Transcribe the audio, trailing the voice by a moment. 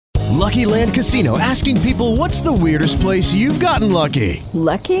Lucky Land Casino, asking people, what's the weirdest place you've gotten lucky?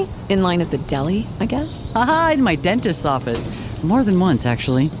 Lucky? In line at the deli, I guess? Aha, in my dentist's office. More than once,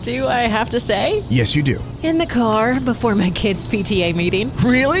 actually. Do I have to say? Yes, you do. In the car before my kids' PTA meeting.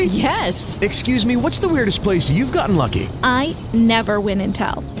 Really? Yes. Excuse me, what's the weirdest place you've gotten lucky? I never win and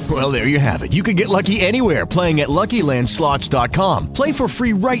tell. Well, there you have it. You can get lucky anywhere, playing at LuckyLandSlots.com. Play for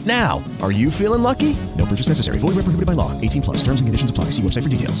free right now. Are you feeling lucky? No purchase necessary. Void where prohibited by law. 18 plus. Terms and conditions apply. See website for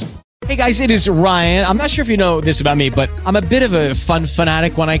details. Hey guys, it is Ryan. I'm not sure if you know this about me, but I'm a bit of a fun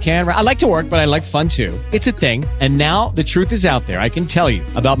fanatic when I can. I like to work, but I like fun too. It's a thing. And now the truth is out there. I can tell you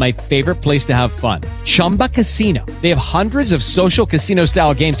about my favorite place to have fun. Chumba Casino. They have hundreds of social casino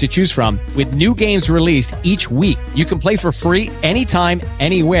style games to choose from with new games released each week. You can play for free anytime,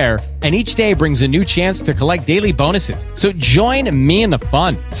 anywhere. And each day brings a new chance to collect daily bonuses. So join me in the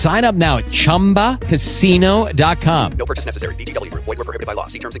fun. Sign up now at ChumbaCasino.com. No purchase necessary. VGW Group. Void where prohibited by law.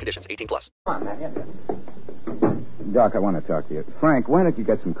 See terms and conditions. 18 plus. Come on, man. Doc, I want to talk to you. Frank, why don't you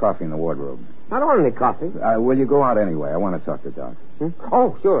get some coffee in the wardrobe? I don't want any coffee. Will you go out anyway? I want to talk to Doc.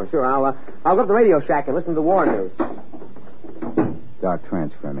 Oh, sure. I'll go to the Radio Shack and listen to the war news. Doc,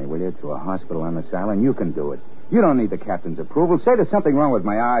 transfer me, will you, to a hospital on this island? You can do it. You don't need the captain's approval. Say there's something wrong with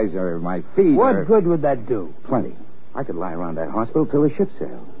my eyes or my feet. What good would that do? Plenty. I could lie around that hospital till the ship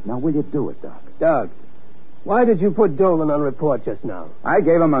sails. Now, will you do it, Doc? Doug, why did you put Dolan on report just now? I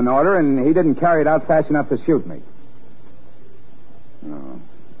gave him an order, and he didn't carry it out fast enough to shoot me.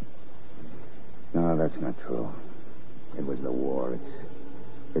 No, that's not true. It was the war.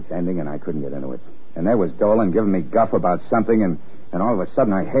 It's ending, and I couldn't get into it. And there was Dolan giving me guff about something, and all of a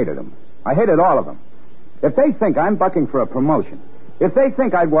sudden I hated him. I hated all of them. If they think I'm bucking for a promotion, if they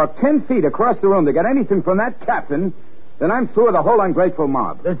think I'd walk 10 feet across the room to get anything from that captain, then I'm through with the whole ungrateful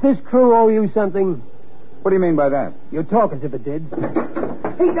mob. Does this crew owe you something? What do you mean by that? You talk as if it did.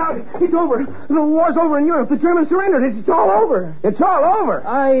 Hey, Doug, it's over. The war's over in Europe. The Germans surrendered. It's all over. It's all over.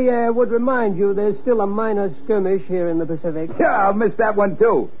 I would remind you there's still a minor skirmish here in the Pacific. Yeah, I'll miss that one,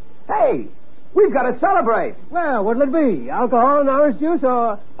 too. Hey, we've got to celebrate. Well, what'll it be? Alcohol and orange juice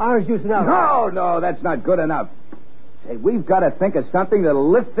or orange juice and alcohol? No, that's not good enough. Say, we've got to think of something that'll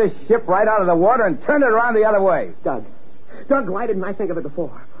lift this ship right out of the water and turn it around the other way. Doug, why didn't I think of it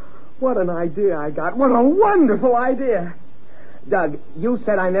before? What an idea I got. What a wonderful idea. Doug, you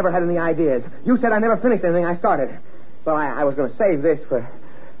said I never had any ideas. You said I never finished anything I started. Well, I was going to save this for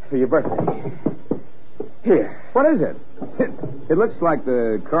your birthday. Here. What is it? It looks like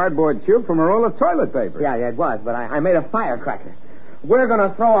the cardboard tube from a roll of toilet paper. Yeah, it was, but I made a firecracker. We're going to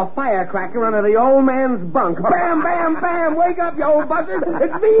throw a firecracker under the old man's bunk. Bam, bam, bam! Wake up, you old buzzard!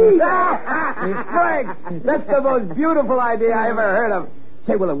 It's me! Frank, that's the most beautiful idea I ever heard of.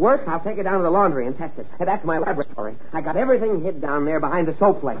 Say, will it work? I'll take it down to the laundry and test it. And that's my laboratory. I got everything hid down there behind the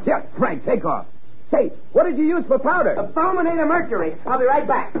soap flakes. Yeah, Frank, take off. Say, what did you use for powder? The fulminator mercury. I'll be right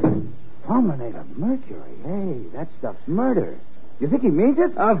back. Fulminator mercury? Hey, that stuff's murder. You think he means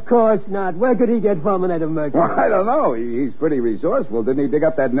it? Of course not. Where could he get fulminator mercury? Well, I don't know. He's pretty resourceful. Didn't he dig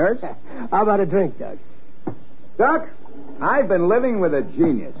up that nurse? How about a drink, Doug? Doc, I've been living with a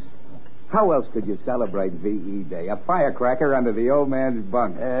genius. How else could you celebrate VE Day? A firecracker under the old man's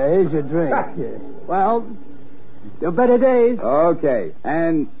bunk. Here's your drink. Well, your better days. Okay.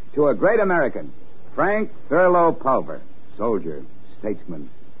 And to a great American, Frank Thurlow Pulver, soldier, statesman,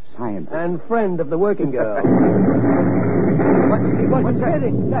 scientist. And friend of the working girl. What's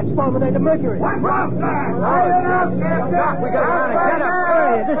hitting? That's fulminator mercury. What's wrong? Light it up, Captain! We got to run and get him.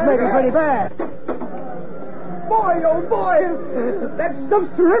 Hey, this may be pretty bad. Boy, oh boy, that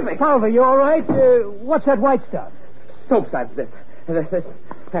stuff's terrific. Pulver, you all right? What's that white stuff? Soap suds.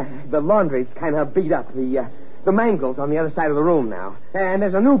 The laundry's kind of beat up. The mangle's on the other side of the room now. And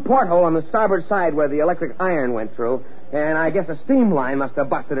there's a new porthole on the starboard side where the electric iron went through. And I guess a steam line must have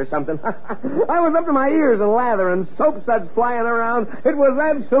busted or something. I was up to my ears in lather and soap suds flying around. It was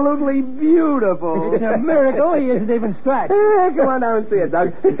absolutely beautiful. It's a miracle he isn't even scratched. Come on down and see it,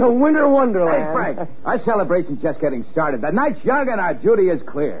 Doug. It's a winter wonderland. Hey, Frank, our celebration's just getting started. The night's young and our duty is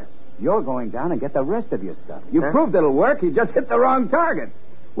clear. You're going down and get the rest of your stuff. You proved it'll work. You just hit the wrong target.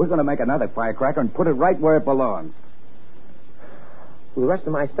 We're going to make another firecracker and put it right where it belongs. Well, the rest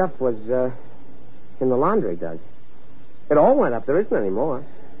of my stuff was in the laundry, Doug. It all went up. There isn't any more.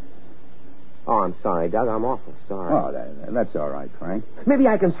 Oh, I'm sorry, Doug. I'm awful sorry. Oh, that's all right, Frank. Maybe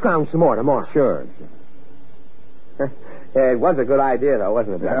I can scrounge some more tomorrow. Sure. It was a good idea, though,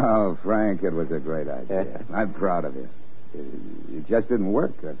 wasn't it, Doug? Oh, Frank, it was a great idea. I'm proud of you. It just didn't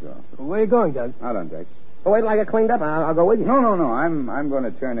work, that's all. Where are you going, Doug? Out on deck. Oh, wait till I get cleaned up. I'll go with you. No. I'm going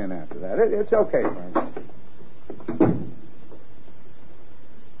to turn in after that. It's okay, Frank.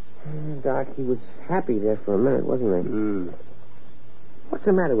 Doc, he was happy there for a minute, wasn't he? What's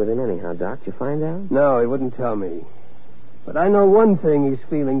the matter with him anyhow, Doc? Did you find out? No, he wouldn't tell me. But I know one thing he's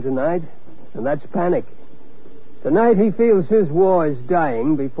feeling tonight, and that's panic. Tonight he feels his war is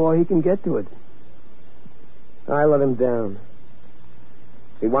dying before he can get to it. I let him down.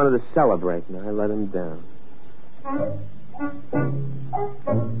 He wanted to celebrate, and I let him down.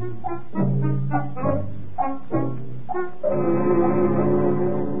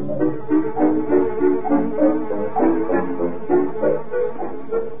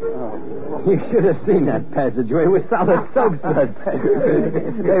 You should have seen that passageway. We solid soapsuds.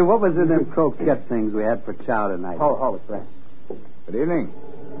 Hey, what was in them croquette things we had for chow tonight? Hold it, Flash. Good evening.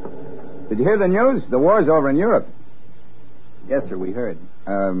 Did you hear the news? The war's over in Europe. Yes, sir, we heard.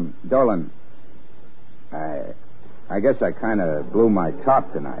 Dolan, I guess I kind of blew my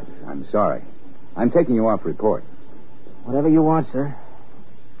top tonight. I'm sorry. I'm taking you off report. Whatever you want, sir.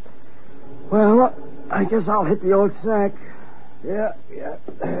 Well, I guess I'll hit the old sack. Yeah.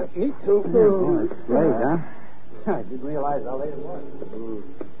 Me too. Oh, it's late, huh? I didn't realize how late it was.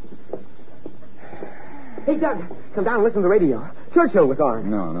 Hey, Doug, come down and listen to the radio. Churchill was on.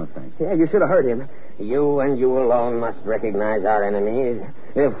 No, thanks. Yeah, you should have heard him. You and you alone must recognize our enemies.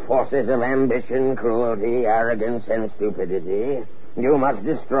 The forces of ambition, cruelty, arrogance, and stupidity. You must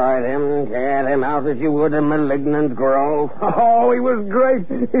destroy them, tear them out as you would a malignant growth. Oh, he was great.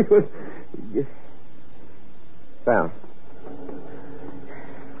 He was... Well,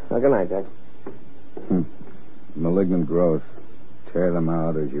 good night, Doug. Malignant growth. Tear them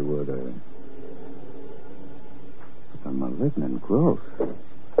out as you would a malignant growth.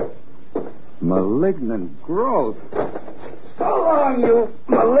 Malignant growth. So long, you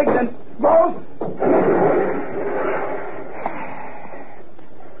malignant growth.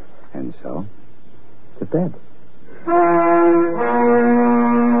 And so, to bed.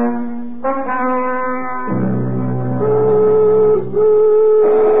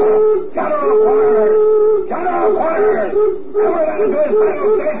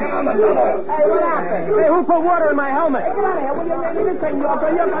 Hey, what happened? Hey, who put water in my helmet? Hey, get out of here. What do you think you're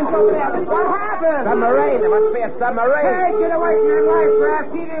doing? You're going to over there. What happened? Submarine. There must be a submarine. Hey, get away from your life raft.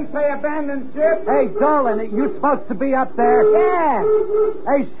 He didn't say abandoned ship. Hey, Dolan, you supposed to be up there? Yeah.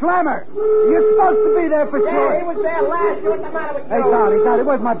 Hey, Schlemmer, you're supposed to be there for sure. Yeah, he was there last year. What's the matter with you? Hey, Dolly,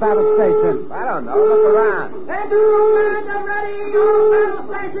 where's my battle station? I don't know. Look around. Hey, man, I'm ready. All battle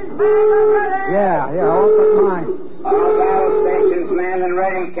stations, man, I'm ready. Yeah, all but mine. All battle stations, man, and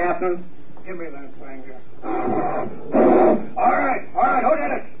ready, Captain. Give me that finger. All right. Who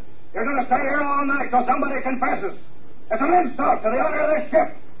did it? You're going to stay here all night so somebody confesses. It's an insult to the honor of this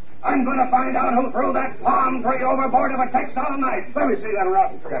ship. I'm going to find out who threw that palm tree overboard if it takes all night. Let me see that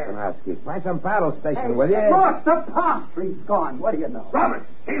rotten Stefanowski, find some battle station, will you? Look, the palm tree's gone. What do you know? Roberts,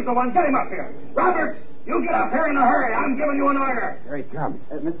 he's the one. Get him up here. Roberts, you get up here in a hurry. I'm giving you an order. Here he comes.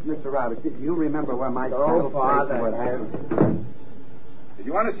 Mr. Roberts, do you remember where my Oh, Father. Did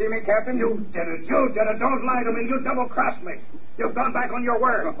you want to see me, Captain? You did it. Don't lie to me. You double-crossed me. You've gone back on your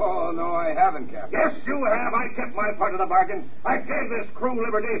word. Oh, no, I haven't, Captain. Yes, you have. I kept my part of the bargain. I gave this crew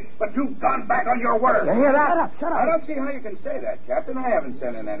liberty, but you've gone back on your word. You hear that? Shut up. I don't see how you can say that, Captain. I haven't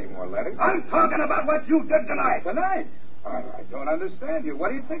sent in any more letters. I'm talking about what you did tonight. Tonight? I don't understand you. What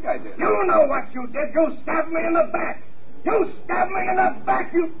do you think I did? You know what you did. You stabbed me in the back. You stabbed me in the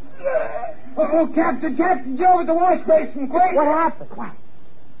back. You... Oh, Captain, Joe at the wash basin, quick. What happened? What?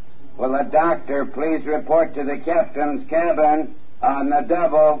 Will the doctor please report to the captain's cabin on the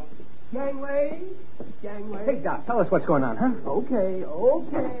double? Gangway. Hey, Doc, tell us what's going on, huh? Okay.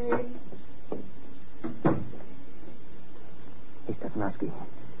 Hey, Stefanowski,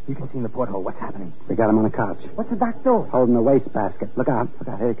 you can see in the porthole what's happening. They got him on a couch. What's the doc doing? Holding a wastebasket. Look out.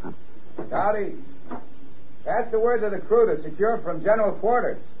 Here he comes. Howdy. Pass the word to the crew to secure from general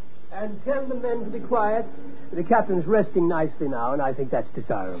quarters. And tell the men to be quiet. The captain's resting nicely now, and I think that's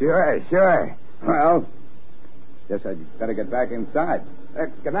desirable. Sure. Well, guess I'd better get back inside.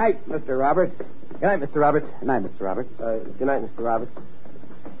 Good night, Mr. Roberts. Good night, Mr. Roberts. Good night, Mr. Roberts. Good night, Mr. Roberts.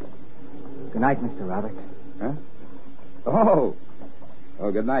 Good night, Mr. Roberts. Huh?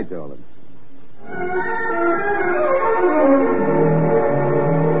 Oh, good night, Dolan.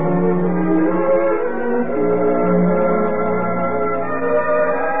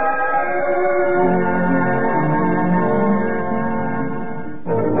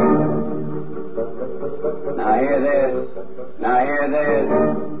 Now hear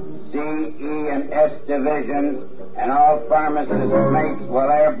this. C, E, and S divisions and all pharmacists' mates will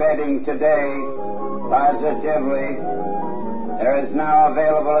air bedding today. Positively. There is now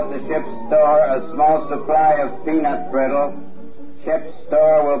available at the ship's store a small supply of peanut brittle. Ship's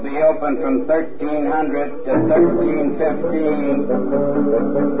store will be open from 1300 to 1315.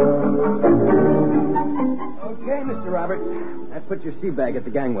 Okay, Mr. Roberts. That puts your sea bag at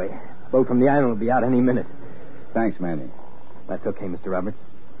the gangway. Boat from the island will be out any minute. Thanks, Manny. That's okay, Mr. Roberts.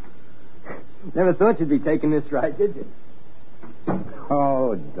 Never thought you'd be taking this ride, did you?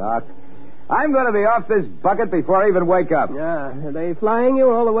 Oh, Doc. I'm going to be off this bucket before I even wake up. Yeah, are they flying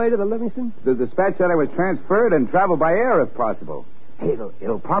you all the way to the Livingston? The dispatch said I was transferred and travel by air if possible. Hey,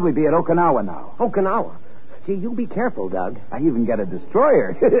 it'll probably be at Okinawa now. Okinawa? Gee, you be careful, Doug. I even get a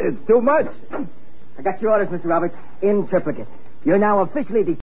destroyer. It's too much. I got your orders, Mr. Roberts, in triplicate. You're now officially